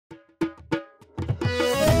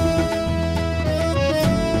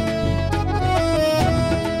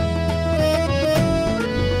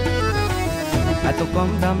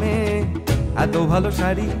কম দামে এত ভালো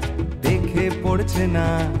শাড়ি দেখে পড়ছে না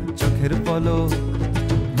চোখের পলক।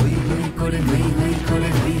 হই হই করে হই হই করে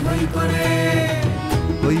হই হই করে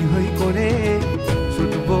হই হই করে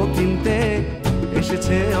ছুটবো কিনতে,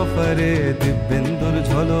 এসেছে অফারে দিব্যেন্দুর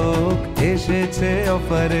ঝলক, এসেছে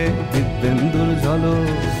অফারে দিব্যেন্দুর ঝলক।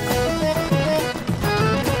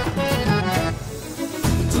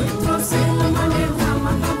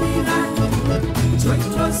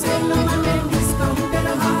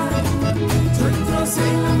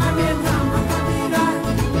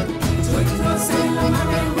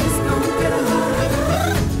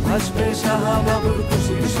 হাসবে সাহা বাবুর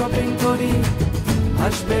খুশির শপিং করি,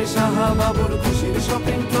 হাসবে সাহা বাবুর খুশির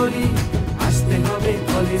শপিং করি, আসতে হবে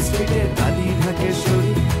কলেজ স্ট্রিটে গাদি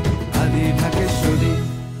ঢাকেশ্বরী, গাদি ঢাকেশ্বরী।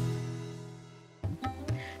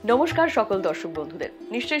 নমস্কার সকল দর্শক বন্ধুদের,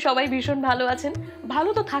 নিশ্চয়ই সবাই ভীষণ ভালো আছেন। ভালো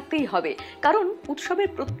তো থাকতেই হবে, কারণ উৎসবের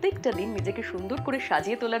প্রত্যেকটা দিন নিজেকে সুন্দর করে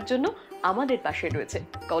সাজিয়ে তোলার জন্য আমাদের পাশে রয়েছে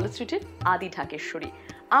কলেজ স্ট্রিটের আদি ঢাকেশ্বরী।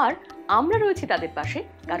 আর আমরা রয়েছি তাদের পাশে,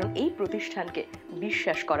 কারণ এই প্রতিষ্ঠানকে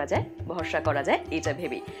বিশ্বাস করা যায়, ভরসা করা যায় এটা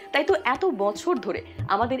ভেবেই। তাই তো এত বছর ধরে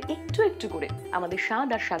আমাদের একটু একটু করে আমাদের স্বাদ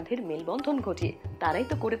আর সাধ্যের মেলবন্ধন ঘটিয়ে তারাই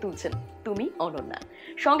তো করে তুলছেন তুমি অনন্যা।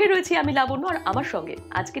 সঙ্গে রয়েছি আমি লাবণ্য, আর আমার সঙ্গে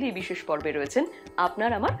আজকের এই বিশেষ পর্বে রয়েছেন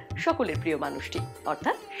আপনার আমার সকলের প্রিয় মানুষটি,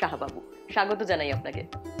 অর্থাৎ সাহাবাবু। স্বাগত জানাই আপনাকে।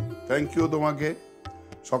 থ্যাংক ইউ তোমাকে,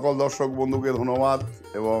 সকল দর্শক বন্ধুকে ধন্যবাদ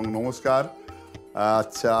এবং নমস্কার।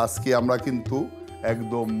 আচ্ছা, আজকে আমরা কিন্তু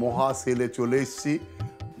একদম মহা সেলে চলে এসেছি,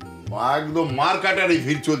 একদম মার্কেটারি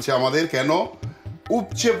ভিড় চলছে আমাদের। কেন?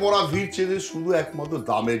 উপচে পড়া ভিড় চলছে শুধু একমাত্র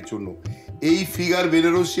দামের জন্য। এই ফিগার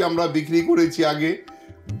বেনারসি আমরা বিক্রি করেছি আগে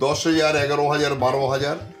 10,000, 11,000,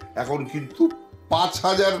 12,000, এখন কিন্তু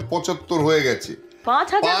 5,075 হয়ে গেছে।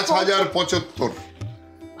 5,075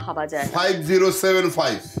 ভাবা যায়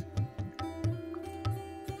 5075,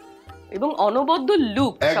 এবং অনবদ্য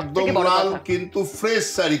লুক, একদম লাল কিন্তু ফ্রেশ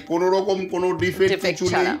শাড়ি, কোন রকম কোনো ডিফেক্ট কিছু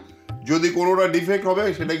নেই। যদি কোনোটা ডিফেক্ট হবে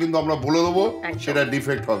সেটা কিন্তু আমরা বলে দেবো সেটা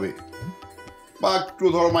ডিফেক্ট হবে, বা একটু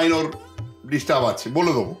ধরো মাইনর ডিস্টার্ব আছে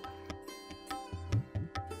বলে দেবো।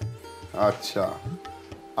 আচ্ছা,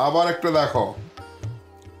 আবার একটা দেখো,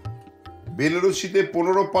 বেনারসিতে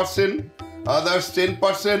 15%, আদার্স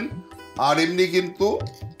 10%, আর এমনি কিন্তু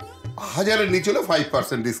 1000-এর নিচে হলে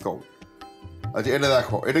 5% ডিসকাউন্ট। আচ্ছা, এটা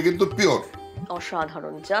দেখো, এটা কিন্তু পিওর,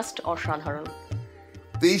 অসাধারণ, জাস্ট অসাধারণ।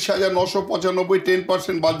 23,995,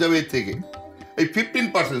 10% বাদ যাবে এর থেকে। এই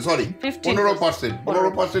 15%, সরি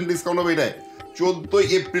 15% ডিসকাউন্ট হবে। এটা 14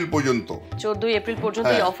 এপ্রিল পর্যন্ত, 14 এপ্রিল পর্যন্ত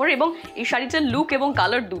এই অফার। এবং এই শাড়িটার লুক এবং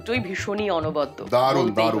কালার দুটোই ভীষণই অনবদ্য, দারুণ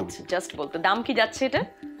দারুণ। জাস্ট বলতে, দাম কি যাচ্ছে এটা?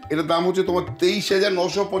 এটার দাম হচ্ছে তোমার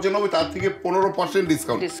 23,995, তার থেকে 15%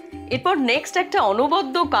 ডিসকাউন্ট। এরপর নেক্সট একটা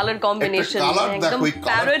অনবদ্য কালার কম্বিনেশন, কালার দেখো, এই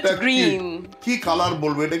কালারটা গ্রিন, কি কালার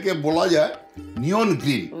বলবো এটাকে, বলা যায় নিয়ন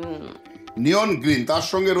গ্রিন। নিয়ন গ্রিন, তার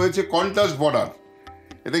সঙ্গে রয়েছে কন্ট্রাস্ট বর্ডার।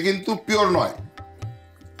 এটা কিন্তু পিওর নয়।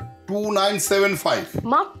 2975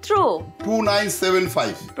 মাত্র,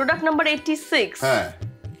 2975, প্রোডাক্ট নাম্বার 86। হ্যাঁ,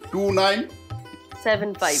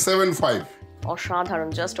 2975। অসাধারণ,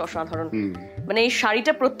 জাস্ট অসাধারণ। মানে এই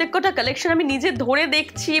শাড়িটা প্রত্যেকটা কালেকশন আমি নিজে ধরে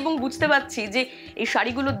দেখছি এবং বুঝতে পারছি যে এই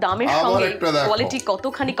শাড়িগুলোর দামের সঙ্গে কোয়ালিটি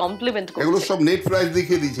কতখানি কমপ্লিমেন্ট করছে। এগুলো সব নেট প্রাইস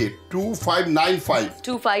দেখিয়ে দিয়েছে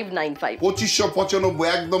 2595, 2595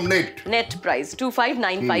 একদম নেট প্রাইস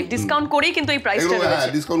 2595, ডিসকাউন্ট করেই কিন্তু এই প্রাইসটা রয়েছে। হ্যাঁ,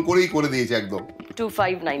 ডিসকাউন্ট করেই করে দিয়েছে একদম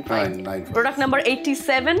 2595। প্রোডাক্ট নাম্বার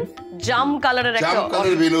 87, জাম কালারের একটা, জাম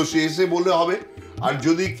কালার বেনারসি এসে বললে হবে। আর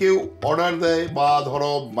যদি কেউ অর্ডার দেয় বা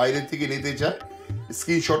ধরো বাইরে থেকে নিতে চায়,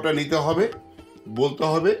 স্ক্রিনশটটা নিতে হবে, বলতে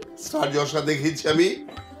হবে স্টার জলসা দেখেছি আমি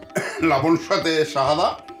লাবণ্যর সাথে শাহাদা,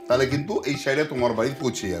 তাহলে কিন্তু এই শাড়িটা তোমার বাড়ি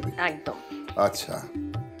পৌঁছে যাবে একদম। আচ্ছা,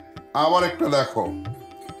 আবার একটা দেখো,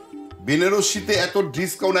 বেনারসিতে এত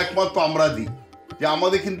ডিসকাউন্ট একমাত্র আমরা দিই, যে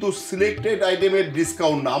আমাদের কিন্তু সিলেক্টেড আইটেমের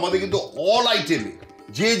ডিসকাউন্ট না, আমাদের কিন্তু অল আইটেমে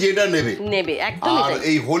যে যেটা নেবে একদম। আর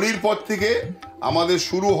এই হোলির পর থেকে আমাদের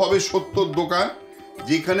শুরু হবে 70 দোকান,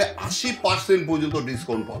 যেখানে 80% পর্যন্ত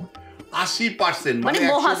ডিসকাউন্ট পাবে। 80%, মানে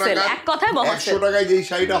 100 টাকায় যেই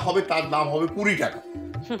শাড়িটা হবে তার দাম হবে 20 টাকা,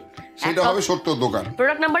 সেটা হবে 70 দোকান।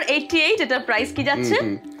 প্রোডাক্ট নাম্বার 88, এটা প্রাইস কি যাচ্ছে?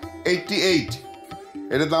 88,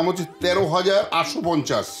 এর দাম হচ্ছে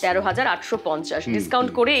 13,850। 13,850 ডিসকাউন্ট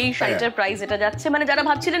করে এই শাড়িটার প্রাইস এটা যাচ্ছে। মানে যারা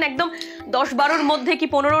ভাবছিলেন একদম 10-12-র মধ্যে কি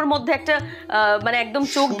 15-র মধ্যে একটা মানে একদম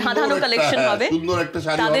চোখ ধাঁধানো কালেকশন হবে, সুন্দর একটা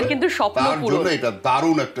শাড়ি, তাদের কিন্তু স্বপ্ন পূরণ। এটা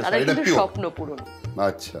দারুণ একটা শাড়ি, এটা পিওর স্বপ্ন পূরণ।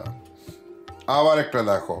 আচ্ছা, আবার একটা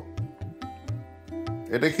দেখো,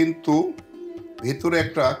 এটা কিন্তু ভেতরে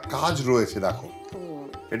একটা কাজ রয়েছে, দেখো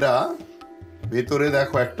এটা ভেতরে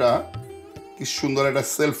দেখো একটা কি সুন্দর একটা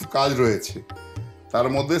সেলফ কাজ রয়েছে, তার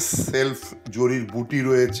মধ্যে সেলফ জরির বুটি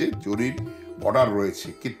রয়েছে, জরির বর্ডার রয়েছে,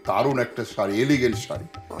 কি দারুণ একটা শাড়ি, এলিগেন্ট শাড়ি।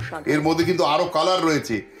 অসাধারণ। এর মধ্যে কিন্তু আরো কালার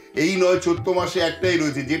রয়েছে, এই নয় 14 মাসে একটাই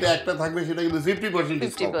রয়েছে, যেটা একটা থাকবে সেটা কিন্তু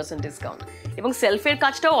 50% ডিসকাউন্ট। এবং সেলফের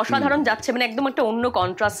কাজটাও অসাধারণ যাচ্ছে, মানে একদম একটা অন্য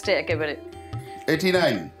কন্ট্রাস্টে একেবারে।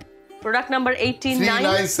 89 প্রোডাক্ট নাম্বার 89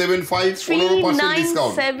 3975 15%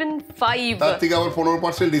 ডিসকাউন্ট, 3975 তার থেকে আবার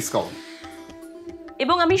 15% ডিসকাউন্ট।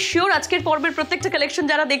 এবং আমি শিওর আজকের পর্বের প্রত্যেকটা কালেকশন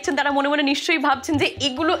যারা দেখছেন তারা মনে মনে নিশ্চয়ই ভাবছেন যে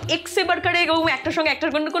এগুলো এক্সে বারকারে এবং একটার সঙ্গে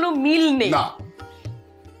একটার কোনো মিল নেই। না,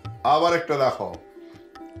 আবার একটা দেখো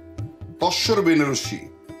তসর বেনারসি।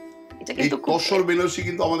 এটা এই কিন্তু খুব তসর বেনারসি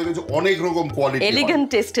কিন্তু আমাদের কাছে অনেক রকম কোয়ালিটি, এলিগেন্ট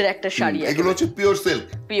টেস্টের একটা শাড়ি। এগুলো হচ্ছে পিওর সিল্ক,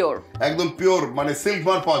 পিওর, একদম পিওর, মানে সিল্ক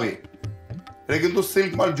মার্ক পাবে, এটা কিন্তু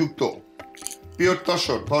সিল্ক মার্ক যুক্ত পিওর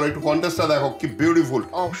তসর। ধরো একটু কন্ট্রাস্টটা দেখো কি বিউটিফুল,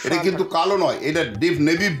 এটা কিন্তু কালো নয়, এটা ডিপ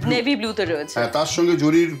নেভি ব্লু তে রয়েছে। হ্যাঁ, তার সঙ্গে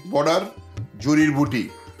জরির বর্ডার, জরির বুটি।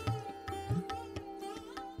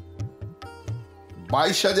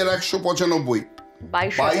 22,195,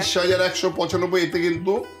 22,195, এতে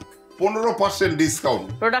কিন্তু 15% ডিসকাউন্ট।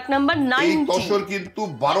 Product number 90। এই তসর কিন্তু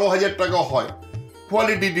 12,000 টাকা হয়,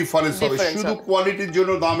 কোয়ালিটি ডিফারেন্স হবে, শুধু কোয়ালিটির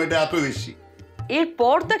জন্য দাম এটা এত বেশি।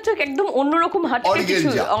 এরপর তো একটা একদম অন্যরকম হাটকে কিছু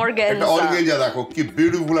অর্গানজা। অর্গানজা দেখো কি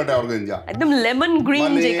বিউটিফুল একটা অর্গানজা, একদম লেমন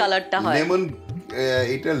গ্রিন যে কালারটা হয়, লেমন,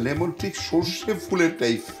 এটা লেমন ঠিক সর্ষে ফুলের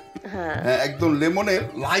টাইপ। হ্যাঁ, একদম লেমনের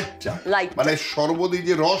লাইটটা, মানে সর্বদি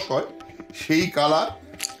যে রস হয় সেই কালার।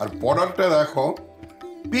 আর বর্ডারটা দেখো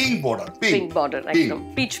পিঙ্ক বর্ডার, পিঙ্ক বর্ডার, একদম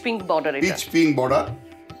পিচ পিঙ্ক বর্ডার, এটা পিচ পিঙ্ক বর্ডার।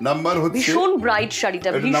 নাম্বার হচ্ছে ভীষণ ব্রাইট শাড়িটা,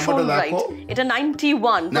 ভীষণ ব্রাইট। এটা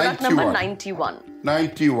 91, প্রোডাক্ট নাম্বার 91।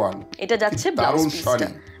 এটা যাচ্ছে ব্লাউজ পিসটা,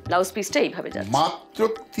 ব্লাউজ পিসটা এইভাবে যাচ্ছে মাত্র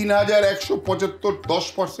 3,175,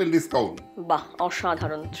 10% ডিসকাউন্ট। বাহ,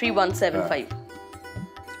 অসাধারণ। 3175।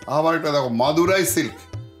 আবার এটা দেখো মাদুরাই সিল্ক,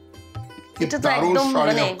 কি দারুণ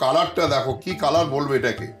শাড়ি, কালারটা দেখো কি কালার বলবে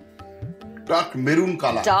এটাকে, dark maroon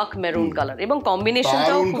colour, dark maroon colour, এবং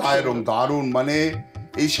কম্বিনেশনটাও খুব দারুণ, মানে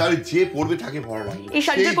এই শাড়ি যে পরবে তাকে ভালো লাগবে। এই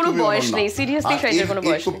শাড়িটার কোনো বয়স নেই, সিরিয়াসলি শাড়িটার কোনো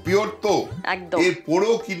বয়স নেই, পিওর তো একদম। এর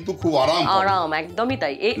পরেও কিন্তু খুব আরাম, একদমই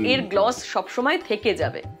তাই। এর গ্লস সব সময় থেকে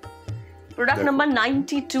যাবে। Product number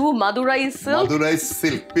 92, Madurai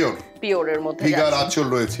silk pure এর মধ্যে ফিগার আঁচল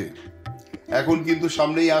রয়েছে। এখন কিন্তু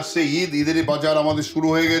সামনেই আসছে ঈদ, ঈদের বাজার আমাদের শুরু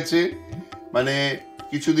হয়ে গেছে, মানে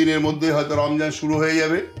কিছুদিনের মধ্যে হয়তো রমজান শুরু হয়ে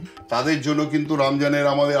যাবে। তাদের জন্য কিন্তু রমজানের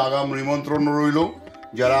আমাদের আগাম নিমন্ত্রণ রইল,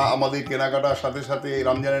 যারা আমাদের কেনাকাটার সাথে সাথে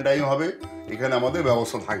রমজানের টাইম হবে এখানে আমাদের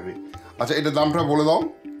ব্যবস্থা থাকবে। আচ্ছা, এটা দামটা বলে দাও।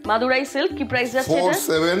 মাদুরাই সিল্ক কি প্রাইস যাচ্ছে?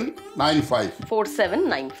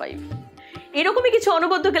 4795। এরকমই কিছু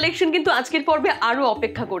অনবদ্য কালেকশন কিন্তু আজকের পর্বে আরো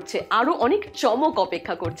অপেক্ষা করছে, আরো অনেক চমক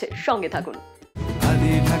অপেক্ষা করছে, সঙ্গে থাকুন।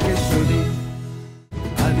 আদি ঢাকেশ্বরী,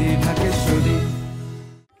 আদি ঢাকেশ্বরী।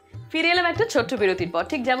 ফিরে এলাম একটা ছোট্ট বিরতির পর।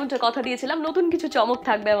 ঠিক যেমনটা কথা দিয়েছিলাম, নতুন কিছু চমক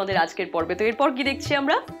থাকবে আমাদের আজকের পর্বে। তো এরপর কি দেখছি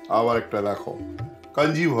আমরা? আবার একটা দেখো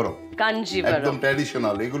কাঞ্জিভরম, একদম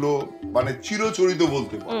ট্র্যাডিশনাল, এগুলো মানে চিরচরিত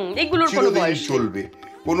বলতে পারো, এগুলোর কোনো বয়স চলবে,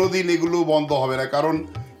 কোনোদিন এগুলো বন্ধ হবে না, কারণ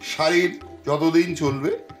শাড়ির যতদিন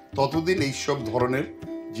চলবে ততদিন এইসব ধরনের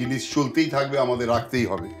জিনিস চলতেই থাকবে, আমাদের রাখতেই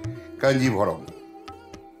হবে। কাঞ্জিভরম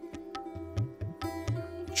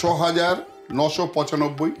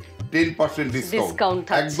 6,995, 10% ডিসকাউন্ট,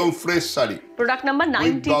 একদম ফ্রেশ শাড়ি। Product number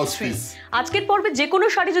 93। আজকের পর্বে যে কোনো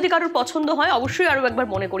শাড়ি যদি কারোর পছন্দ হয় অবশ্যই আরো একবার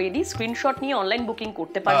মনে করিয়ে দিই, স্ক্রিনশট নিয়ে অনলাইন বুকিং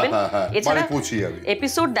করতে পারবেন। এছাড়া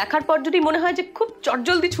এপিসোড দেখার পর যদি মনে হয় যে খুব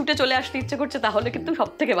চটজলদি ছুটে চলে আসতে ইচ্ছে করছে, তাহলে কিন্তু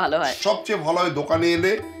সবথেকে ভালো হয়, সবচেয়ে ভালো হয় দোকানে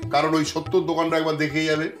এলে, কারণ ওই 70 দোকানটা একবার দেখেই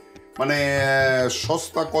যাবে, মানে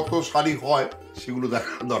সস্তা কত শাড়ি হয় সেগুলো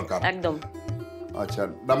দেখা দরকার একদম। আচ্ছা,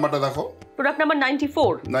 নাম্বারটা দেখো। Product number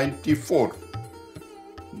 94।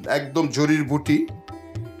 একদম জরির বুটি,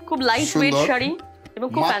 খুব লাইট ওয়েট শাড়ি এবং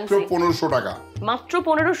খুব ফ্যান্সি। মাত্র 1500 টাকা, মাত্র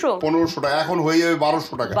 1500 টাকা, এখন হয়ে যাবে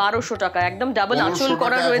 1200 টাকা। 1200 টাকা, একদম ডাবল আঁচল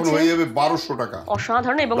করা রয়েছে, এখন হয়ে যাবে 1200 টাকা।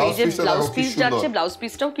 অসাধারণ। এবং এই যে ব্লাউজ পিস যাচ্ছে, ব্লাউজ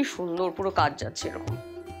পিসটাও কি সুন্দর, পুরো কাজ যাচ্ছে এরকম।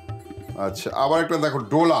 আচ্ছা, আবার একটা দেখো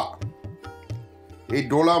ডোলা, এই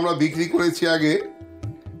ডোলা আমরা বিক্রি করেছি আগে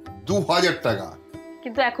 2000 টাকা,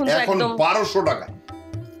 কিন্তু এখন 1200 টাকা।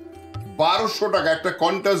 1200 টাকা একটা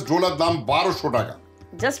কন্ট্রাস্ট ডোলার দাম, 1200 টাকা।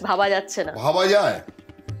 জাস্ট ভাবা যাচ্ছে না, ভাবা যায়?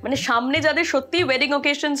 মানে সামনে যাদের সত্যি ওয়েডিং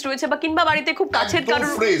অকেশনস রয়েছে বা কিংবা বাড়িতে খুব কাছের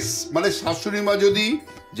কারোর ফ্রেশ, মানে শাশুড়ি মা যদি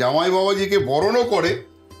জামাই বাবাজিকে বরণও করে,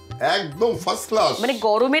 একদম ফার্স্ট ক্লাস। মানে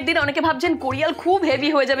গরমের দিনে অনেকে ভাবছেন কোরিয়াল খুব হেভি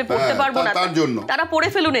হয়ে যাবে, পড়তে পারবো না, তার জন্য তারা পরে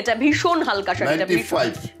ফেলুন এটা, ভীষণ হালকা শাড়িটা।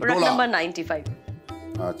 95, প্রোডাক্ট নাম্বার 95।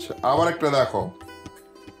 আচ্ছা, আবার একটা দেখো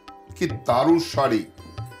কি দারুণ শাড়ি,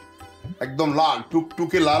 একদম লাল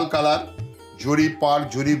টুকটুকে লাল কালার, জরি পাড়,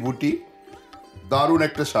 জরি বুটি, দারুণ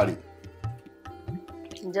একটা শাড়ি,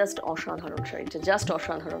 জাস্ট অসাধারণ শাড়িটা, জাস্ট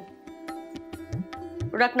অসাধারণ।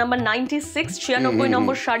 প্রোডাক্ট নাম্বার 96, 96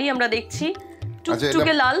 নম্বর শাড়ি আমরা দেখছি।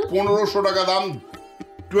 টুকটুকে লাল 1500 টাকা দাম,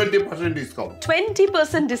 20% ডিসকাউন্ট।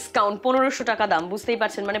 20% ডিসকাউন্ট, 1500 টাকা দাম, বুঝতেই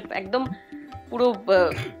পারছেন মানে একদম পুরো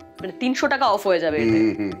মানে 300 টাকা অফ হয়ে যাবে এতে।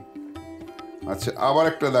 আচ্ছা আবার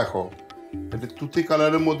একটা দেখো, এটা তুতে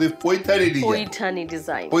কালারের মধ্যে পৈঠানি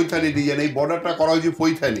ডিজাইন, পৈঠানি ডিজাইন, এই বর্ডারটা করা হয়েছে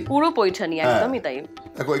পৈঠানি, পুরো পৈঠানি, একদমই তাই।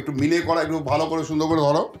 দেখো একটু মিলে করা, একটু ভালো করে সুন্দর করে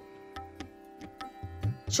ধরো।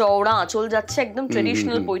 চওড়া আঁচল যাচ্ছে একদম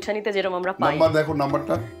ট্রেডিশনাল পৈঠানিতে যেরকম আমরা পাই। নাম্বার দেখো,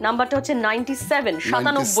 নাম্বারটা হচ্ছে 97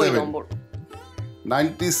 নম্বর।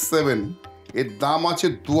 97 এর দাম আছে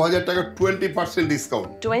 2000 টাকা, 20% ডিসকাউন্ট।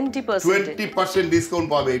 20% ডিসকাউন্ট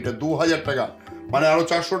পাবে এটা 2000 টাকা, মানে আরো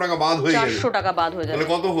 400 টাকা বাদ হয়ে যাবে। 400 টাকা বাদ হয়ে যাবে, তাহলে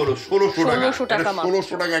কত হলো? 1600 টাকা।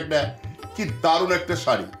 1600 টাকা একটা কি দারুণ একটা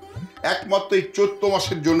শাড়ি। একমাত্র এই চৈত্র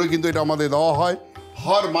মাসের জন্য কিন্তু এটা আমাদের দেওয়া হয়,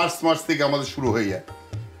 হর মার্চ মাস থেকে আমাদের শুরু হয়ে যায়।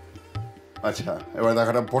 আচ্ছা এবার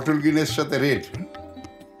দেখাটা বটল গ্রিনের সাথে রেড,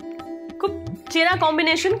 খুব চেনা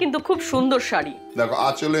কম্বিনেশন কিন্তু খুব সুন্দর শাড়ি। দেখো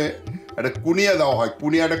আঁচলে একটা কুনিয়া দেওয়া হয়,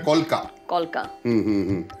 কুনিয়াটা কলকা।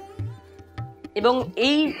 এবং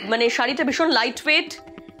এই মানে শাড়িটা ভীষণ লাইট ওয়েট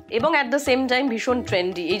এবং এট দ্য সেম টাইম ভীষণ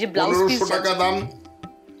ট্রেন্ডি। এই যে ব্লাউজ পিস 1500 টাকা দাম,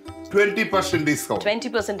 20% ডিসকাউন্ট।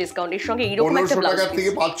 20% ডিসকাউন্ট, এর সঙ্গে এরকম একটা 1500 টাকা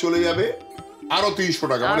থেকে বাদ চলে যাবে আরো 300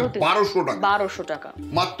 টাকা, মানে 1200 টাকা। 1200 টাকা,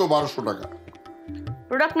 মাত্র 1200 টাকা।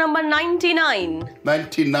 Product number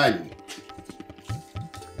 99।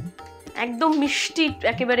 একদম মিষ্টি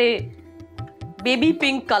একেবারে বেবি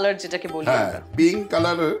পিঙ্ক কালার যেটাকে বলি আমরা। পিঙ্ক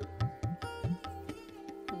কালার,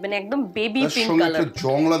 মানে একদম বেবি পিঙ্ক কালার। একটা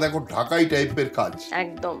জংলা দেখো ঢাকাই টাইপের কাজ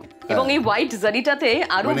একদম, এবং এই হোয়াইট জারিটাতে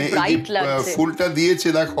আরো ব্রাইট লাগছে। ফুলটা দিয়েছে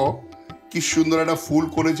দেখো কি সুন্দর একটা ফুল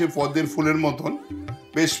করেছে, পদ্মের ফুলের মতন,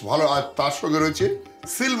 বেশ ভালো। আর তার সঙ্গে রয়েছে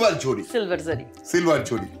সিলভার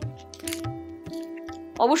জরি।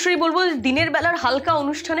 অবশ্যই বলবো দিনের বেলার হালকা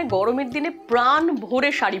অনুষ্ঠানে, গরমের দিনে প্রাণ ভরে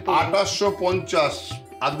শাড়ি পরুন। 2850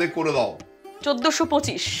 অর্ধেক করে দাও,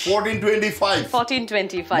 1425,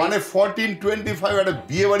 1425, মানে 1425 একটা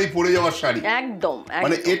বিয়ে বাড়ি পরে যাওয়ার শাড়ি। একদম,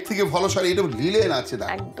 মানে এর থেকে ভালো শাড়ি এটা লিলেন আছে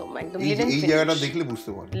দেখো, একদম এই জায়গাটা দেখলে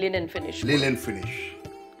বুঝতে পারবে, লিলেন ফিনিশ।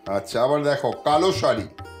 আচ্ছা আবার দেখো কালো শাড়ি,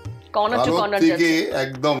 কর্নার টু কর্নার থেকে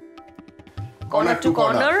একদম corner to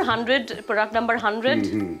corner, 100 product number 100।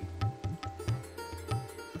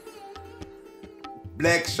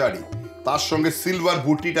 Black sari, তার সঙ্গে সিলভার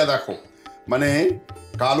বুটিটা দেখো, মানে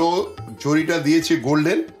কালো জরিটা দিয়েছে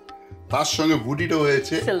গোল্ডেন, তার সঙ্গে বুটিটা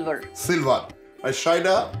হয়েছে সিলভার। আর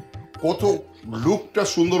শাড়িটা কত লুকটা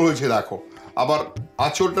সুন্দর হয়েছে দেখো। আবার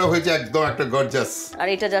আঁচলটা হয়েছে একদম একটা গর্জাস। আর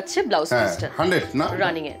এটা যাচ্ছে ব্লাউজ পিসটা 100 না,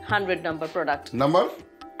 রানিং এ 100 number product number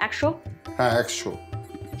 100। 100,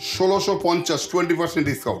 1650, 20%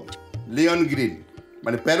 discount. Leon green,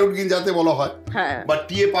 মানে প্যারট গ্রিন যাতে বলা হয়, বা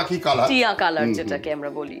টিয়া পাখি কালার, টিয়া কালার যেটাকে আমরা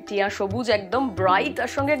বলি, টিয়া সবুজ, একদম ব্রাইট, আর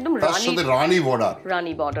সঙ্গে একদম রানী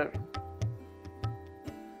বর্ডার।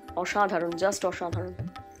 অসাধারণ, জাস্ট অসাধারণ।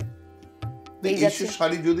 এই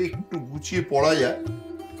শাড়ি যদি একটু গুছিয়ে পরা যায়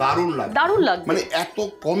দারুণ লাগে, মানে এত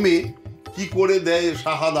কমে কি করে দেয়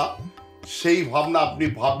সাহাদা, সেই ভাবনা আপনি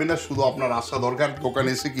ভাববেন না, শুধু আপনার আসা দরকার দোকানে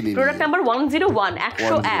এসে কিনে নিন। প্রোডাক্ট নাম্বার 101,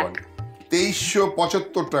 101,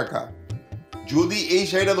 2375 টাকা। যদি এই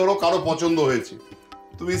শাড়িটা ধরো কারো পছন্দ হয়েছে,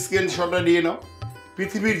 তুমি স্ক্রিনশটটা নিয়ে নাও,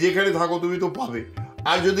 পৃথিবীর যেখানে থাকো তুমি তো পাবে।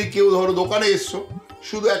 আর যদি কেউ ধরো দোকানে এসছো,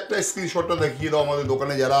 শুধু একটা স্ক্রিনশটটা দেখিয়ে দাও আমাদের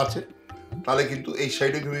দোকানে যারা আছে, তাহলে কিন্তু এই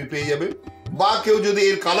শাড়িটা তুমি পেয়ে যাবে। বা কেউ যদি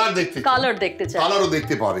এর কালার দেখতে চায়, কালারও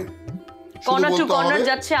দেখতে পাবে। কর্নার টু কর্নার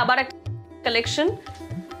যাচ্ছে আবার একটা কালেকশন,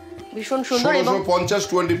 ভীষণ সুন্দর, এবং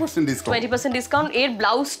 1650, 20% ডিসকাউন্ট। এর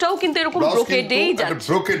ব্লাউজটাও কিন্তু এরকম ব্রোকেডেই যাচ্ছে।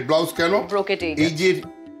 ব্রোকেড ব্লাউজ কেন? এই যে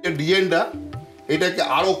ডিজাইনটা এটাকে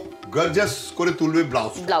আরো গর্জাস করে তুলবে।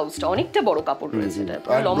 ব্লাউজটা অনেকটা বড় কাপড় রয়েছে, এটা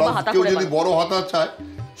লম্বা হাতা করে, যদি বড় হাতা চায়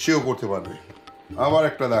সেও করতে পারবে। আবার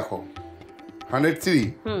একটা দেখো 103।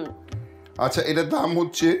 আচ্ছা এটার দাম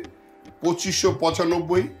হচ্ছে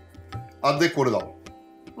 2595, অর্ধেক করে দাও।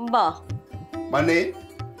 বাহ, মানে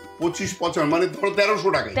 2555, মানে ধরো 1300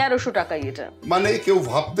 টাকায় এটা, মানে কেউ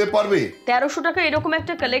ভাবতে পারবে 1300 টাকা এরকম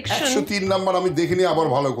একটা কালেকশন। 103 নাম্বার আমি দেখিনি আবার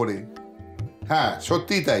ভালো করে। হ্যাঁ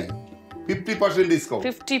সত্যিই তাই, 50%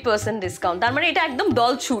 ডিসকাউন্ট। তার মানে এটা একদম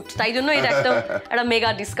দল ছুট, তাই জন্য এটা একটা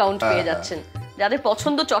মেগা ডিসকাউন্ট পেয়ে যাচ্ছেন। যাদের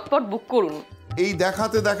পছন্দ চটপট বুক করুন। এই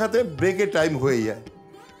দেখাতে দেখাতে ব্রেকের টাইম হয়ে যায়,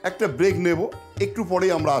 একটা ব্রেক নেব, একটু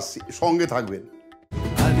পরেই আমরা আসছি, সঙ্গে থাকবেন।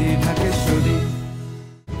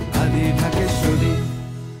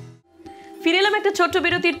 ফিরে এলাম একটা ছোট্ট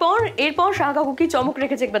বিরতির পর। এরপর শাহকাকু কি চমক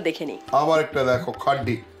রেখেছে একবার দেখে নিই। আবার একটা দেখো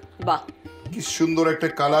খাড্ডি, বাহ কি সুন্দর একটা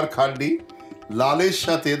কালার খাড্ডি, লালের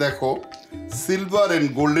সাথে দেখো সিলভার এন্ড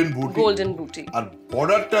গোল্ডেন বুটি, আর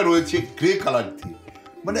বর্ডারটা রয়েছে গ্রে কালার দিয়ে,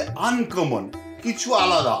 মানে আনকমন, কিছু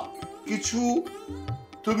আলাদা, কিছু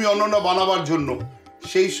তুমি অনন্য বানাবার জন্য,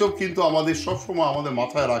 সেই সব কিন্তু আমাদের সবসময় আমাদের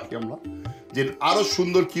মাথায় রাখি আমরা, যে আরো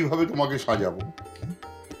সুন্দর কিভাবে তোমাকে সাজাবো।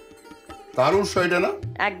 দারুণ শাড়িটা না?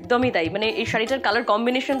 একদমই তাই, মানে এই শাড়িটার কালার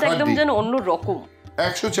কম্বিনেশনটা একদম যেন অন্য রকম।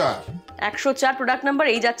 104 প্রোডাক্ট নাম্বার।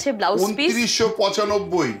 এই যাচ্ছে ব্লাউজ পিস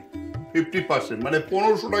 2995, 50%, মানে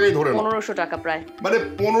 1500 টাকাই ধরে, 1500 টাকা প্রায়, মানে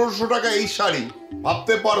 1500 টাকা এই শাড়ি।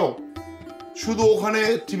 ভাবতে পারো, শুধু ওখানে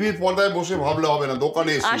টিভির পর্দায় বসে ভাবলে হবে না,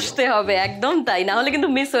 দোকানে আসতে হবে। একদম তাই, না হলে কিন্তু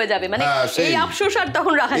মিস হয়ে যাবে। মানে এই আফসোস আর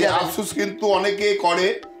তখন রাখা যাবে না। এই আফসোস কিন্তু অনেকে করে,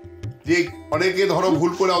 যে অনেকে ধরো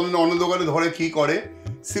ভুল করে অন্য দোকানে ধরে কি করে,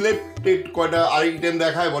 সিলেক্টেড কয়টা আইটেম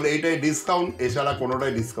দেখায়, বলে এইটাই ডিসকাউন্ট, এছাড়া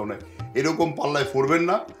কোনোটাই ডিসকাউন্ট নেই। এরকম পাল্লায় পড়বেন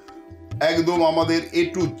না। একদম আমাদের A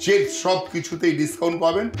to Z সব কিছুতেই ডিসকাউন্ট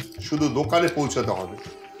পাবেন, শুধু দোকানে পৌঁছাতে হবে।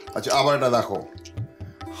 আচ্ছা, আবার এটা দেখো,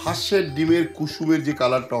 হাঁসের ডিমের কুসুমের যে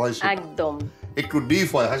কালারটা হয় সেটা একদম একটু ডিপ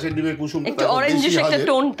হয়। হাঁসের ডিমের কুসুম একটু অরেঞ্জিশ একটা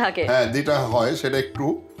টোন থাকে, হ্যাঁ, যেটা হয় সেটা একটু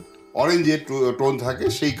অরেঞ্জের টোন থাকে,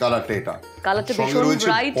 সেই কালারটা এটা। কালারটা ভীষণ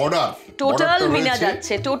ব্রাইট, টোটাল মিনা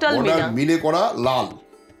যাচ্ছে, টোটাল মিনা, মিনে করা লাল,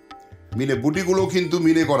 মিনে বুটিগুলো কিন্তু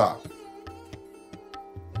মিনে করা।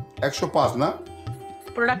 105 না?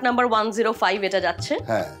 প্রোডাক্ট নাম্বার 105 এটা যাচ্ছে।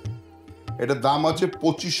 হ্যাঁ, এটার দাম আছে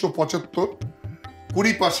 2575,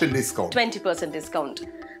 20% ডিসকাউন্ট, 20% ডিসকাউন্ট।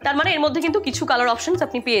 তার মানে এর মধ্যে কিন্তু কিছু কালার অপশনস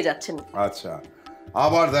আপনি পেয়ে যাচ্ছেন। আচ্ছা,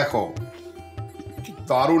 আবার দেখো কি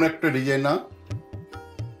দারুণ একটা ডিজাইন না,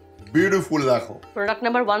 বিউটিফুল। দেখো প্রোডাক্ট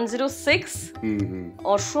নাম্বার 106,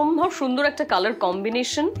 অসম্ভব সুন্দর একটা কালার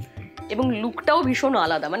কম্বিনেশন, এবং লুকটাও ভীষণ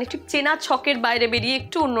আলাদা, মানে ঠিক চেনা ছকের বাইরে বেরিয়ে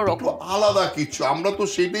একটু অন্যরকম, আলাদা কিছু। আমরা তো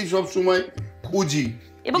সেটাই সব সময় খুঁজি।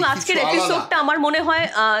 এবং আজকের এপিসোডটা আমার মনে হয়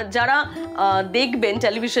যারা দেখবেন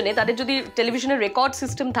টেলিভিশনে, তাদের যদি টেলিভিশনের রেকর্ড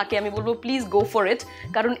সিস্টেম থাকে, আমি বলবো প্লিজ গো ফর ইট,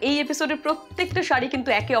 কারণ এই এপিসোডের প্রত্যেকটা শাড়ি কিন্তু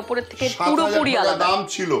একে অপরের থেকে পুরোপুরি আলাদা। দাম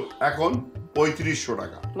ছিল এখন 3500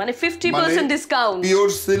 টাকা, মানে 50% ডিসকাউন্ট। পিওর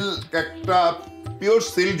সিল্ক, একটা পিওর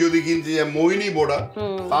সিল্ক যদি কিনতে যায় মোহিনী বোর্ডা,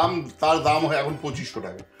 তার দাম হয় এখন 2500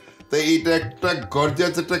 টাকা। তাই এটা একটা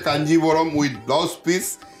গর্জিয়াস একটা Kanjeevaram with blouse piece,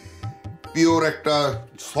 pure একটা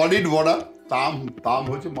সলিড বর্ডার, দাম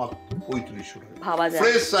হচ্ছে মাত্র 3500 টাকা।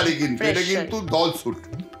 ফ্রেশ শাড়ি কিন্তু, এটা কিন্তু দল স্যুট।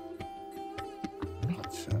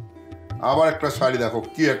 আচ্ছা, আবার একটা শাড়ি দেখো,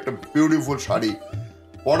 কি একটা বিউটিফুল শাড়ি,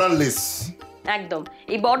 বর্ডারলেস। একদম,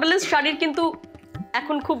 এই বর্ডারলেস শাড়ির কিন্তু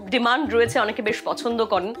এখন খুব ডিমান্ড রয়েছে, অনেকে বেশ পছন্দ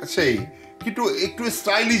করেন। সেই কিন্তু একটু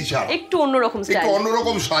স্টাইলিশ যা, একটু অন্যরকম স্টাইল, একটু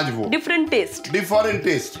অন্যরকম সাজবো, ডিফারেন্ট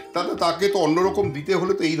টেস্ট। তাকে তো অন্যরকম দিতে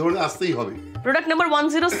হলে তো এই ধরনের আসতেই হবে। প্রোডাক্ট নাম্বার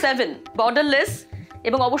 107, বর্ডারলেস,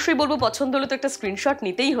 এবং অবশ্যই বলবো পছন্দ হলে তো একটা স্ক্রিনশট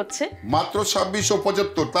নিতেই হচ্ছে। মাত্র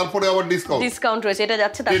 2675, তারপরে আবার ডিসকাউন্ট রয়েছে। এটা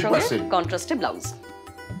যাচ্ছে তার সঙ্গে কন্ট্রাস্টে ব্লাউজ।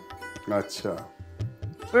 আচ্ছা,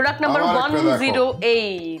 প্রোডাক্ট নাম্বার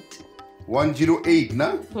 108 না?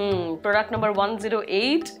 প্রোডাক্ট নাম্বার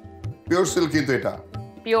 108, পিওর সিল্ক, কিন্তু এটা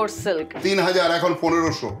পিওর সিল্ক 3000, এখন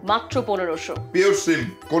 1500, মাত্র 1500। পিওর সিল্ক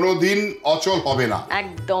কোনোদিন অচল হবে না,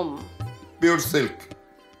 একদম পিওর সিল্ক।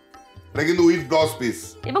 এটা কিন্তু উইথ ব্লাউজ পিস,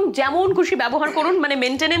 এবং যেমন খুশি ব্যবহার করুন, মানে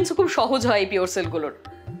মেইনটেনেন্স খুব সহজ হয় পিওর সিল্কগুলোর।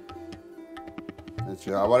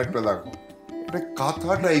 আচ্ছা, আবার একটা দেখো, এটা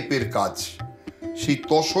কাঁথা টাইপের কাজ, সেই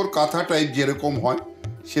তসর কাঁথা টাইপ যেরকম হয়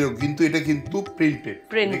সেরকম, কিন্তু এটা কিন্তু প্রিন্টেড,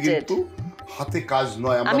 কিন্তু হাতে কাজ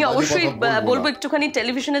নয়। আমি অবশ্যই বলবো একটুখানি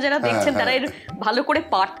টেলিভিশনে যারা দেখছেন তারা এর ভালো করে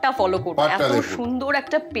পাড়টা ফলো করুন। এত সুন্দর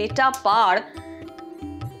একটা পেটা পাড়,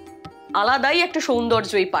 আলাদাই একটা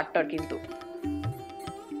সৌন্দর্য এই পাড়টার। কিন্তু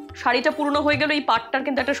শাড়িটা পুরনো হয়ে গেল, এই পাড়টার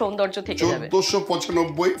কিন্তু একটা সৌন্দর্য থেকে যাবে।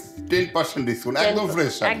 1495, 10% ডিসকাউন্ট, একদম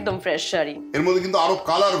ফ্রেশ শাড়ি, একদম ফ্রেশ শাড়ি। এর মধ্যে কিন্তু আরো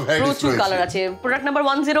কালার ভ্যারাইটিস রয়েছে, প্রচুর কালার আছে। Product number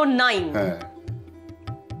 109। হ্যাঁ,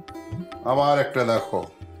 আবার একটা দেখো,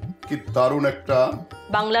 কি দারুণ একটা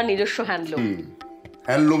বাংলা নিজস্ব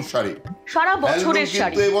হ্যান্ডলুম শাড়ি, সারা বছরের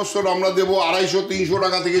শাড়ি। কিন্তু এবছর আমরা দেব 250-300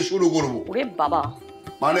 টাকা থেকে শুরু করব। ওরে বাবা,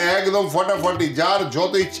 মানে একদম ফাটাফাটি, যার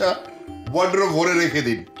যত ইচ্ছা ওয়ার্ড্রোব ভরে রেখে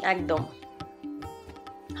দিন। একদম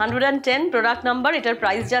 110 প্রোডাক্ট নাম্বার, এটার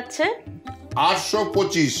প্রাইস যাচ্ছে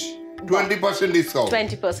 825, 20% ডিসকাউন্ট,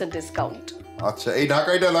 20% ডিসকাউন্ট। আচ্ছা, এই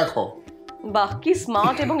ঢাকাইটা দেখো, বাহ, কি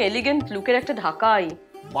স্মার্ট এবং এলিগেন্ট লুকের একটা ঢাকাই।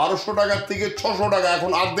 1200 টাকা থেকে 600 টাকা,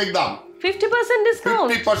 এখন অর্ধেক দাম, 50% ডিসকাউন্ট,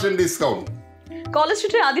 50% ডিসকাউন্ট। কলেজ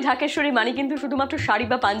স্ট্রিটের আদি ঢাকেশ্বরী মানে কিন্তু শুধুমাত্র শাড়ি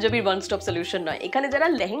বা পাঞ্জাবির ওয়ান স্টপ সলিউশন নয়। এখানে যারা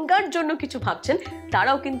লেহেঙ্গার জন্য কিছু ভাবছেন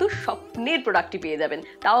তারাও কিন্তু স্বপ্নের প্রোডাক্টটি পেয়ে যাবেন,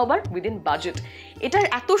 তাও আবার উইদিন বাজেট। এটা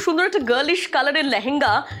এত সুন্দর একটা গার্লিশ কালারের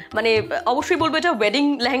লেহেঙ্গা, মানে অবশ্যই বলবো এটা ওয়েডিং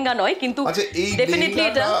লেহেঙ্গা নয়, কিন্তু ডেফিনেটলি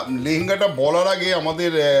এটা লেহেঙ্গাটা বলার আগে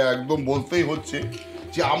আমাদের একদম বলতেই হচ্ছে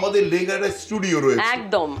যে আমাদের লেহেঙ্গাটা স্টুডিও রয়েছে,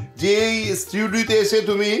 একদম, যেই স্টুডিওতে এসে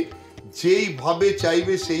তুমি যেইভাবে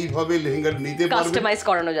চাইবে সেইভাবে লেহেঙ্গাটা নিতে পারবে, কাস্টমাইজ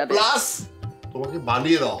করানো যাবে, প্লাস তোমাকে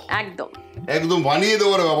বানিয়ে দাও। একদম একদম বানিয়ে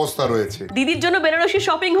দেওয়ার ব্যবস্থা রয়েছে। দিদির জন্য বেনারসি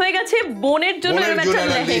শপিং হয়ে গেছে, বোনের জন্য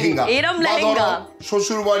লেহেঙ্গা, এরকম লেহেঙ্গা।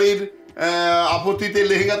 শ্বশুর বাড়ির আপত্তিতে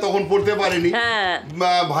লেহেঙ্গা তখন পড়তে পারেনি,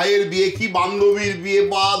 ভাইয়ের বিয়ে কি বান্ধবীর বিয়ে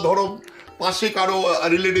বা ধরো পাশে কারো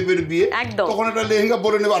রিলেটিভের বিয়ে, তখন একটা লেহেঙ্গা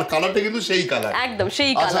পরে নেবে। আর কালারটা কিন্তু সেই কালার, একদম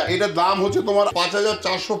সেই কালার। আচ্ছা, এটার দাম হচ্ছে তোমার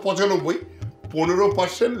 ৫,৪৯৫,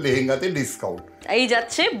 15% লেহেঙ্গাতে ডিসকাউন্ট। এই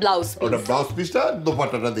যাচ্ছে ব্লাউজ পিস, ওটা ব্লাউজ পিসটা,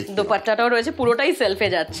 দোপাট্টাটা দেখি, দোপাট্টাটাও রয়েছে, পুরোটাই সেলফে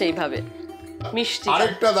যাচ্ছে এইভাবে মিষ্টি।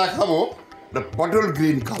 আরেকটা দেখাবো, পটল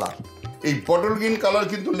গ্রিন কালার। এই পটল গ্রিন কালার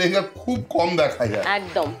কিন্তু লেহেঙ্গা খুব কম দেখা যায়।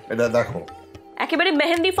 একদম, এটা দেখো, একেবারে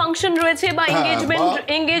মেহেন্দি ফাংশন রয়েছে বা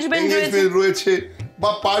এনগেজমেন্ট রয়েছে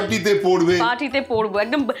বা পার্টিতে পড়বে,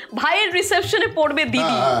 একদম ভাইয়ের রিসেপশনে পড়বে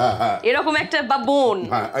দিদি, এরকম একটা, বা বোন।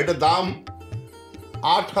 এটা দাম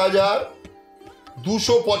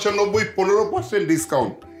 ৮,২৯৫, 15%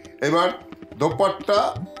 ডিসকাউন্ট। এবার দোপাট্টা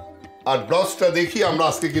আর ব্লাউজটা দেখি আমরা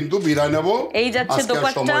আজকে কিন্তু বিদায় নেব। এই যাচ্ছে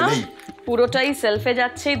দোপাট্টা, পুরোটাই সেলফে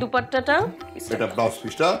যাচ্ছে এই দুপাট্টাটা। এটা ব্লাউজ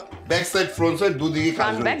পিসটা, ব্যাক সাইড ফ্রন্ট সাইড দুদিকে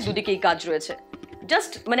কাজ রয়েছে, দুদিকেই কাজ রয়েছে।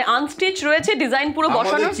 জাস্ট মানে আনস্টিচ রয়েছে, ডিজাইন পুরো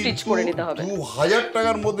বসানো, স্টিচ করে নিতে হবে। ২,০০০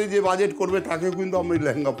 টাকার মধ্যে যে বাজেট করবে তাকেও কিন্তু আমি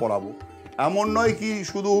লেহেঙ্গা পরাবো। এমন নয় কি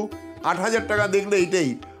শুধু ৮,০০০ টাকা দেখলে এইটাই।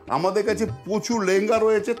 আমাদের কাছে প্রচুর লেহেঙ্গা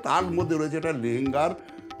রয়েছে, তার মধ্যে রয়েছে একটা লেহেঙ্গার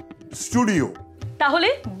স্টুডিও। তাহলে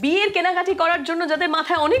বিয়ের কেনাকাটি করার জন্য যাদের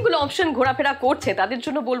মাথায় অনেকগুলো অপশন ঘোরাফেরা করছে, তাদের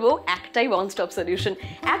জন্য বলবো একটাই ওয়ান স্টপ সলিউশন,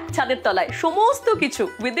 এক ছাদের তলায় সমস্ত কিছু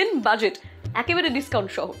উইদিন বাজেট, একেবারে ডিসকাউন্ট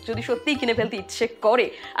সহ। যদি সত্যিই কিনে ফেলতে ইচ্ছে করে,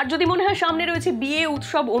 আর যদি মনে হয় সামনে রয়েছে বিয়ে,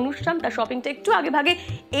 উৎসব, অনুষ্ঠান, তার শপিংটা একটু আগে ভাগে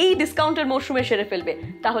এই ডিসকাউন্টের মরশুমে সেরে ফেলবে,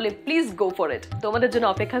 তাহলে প্লিজ গো ফর ইট। তোমাদের জন্য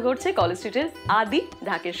অপেক্ষা করছে কলেজ স্ট্রিটের আদি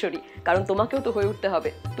ঢাকেশ্বরী, কারণ তোমাকেও তো হয়ে উঠতে হবে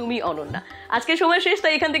তুমি অনন্যা। আজকের সময় শেষ,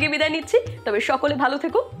 তাই এখান থেকে বিদায় নিচ্ছি। তবে সকলে ভালো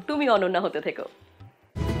থেকো, তুমি অনন্যা হতে থেকো।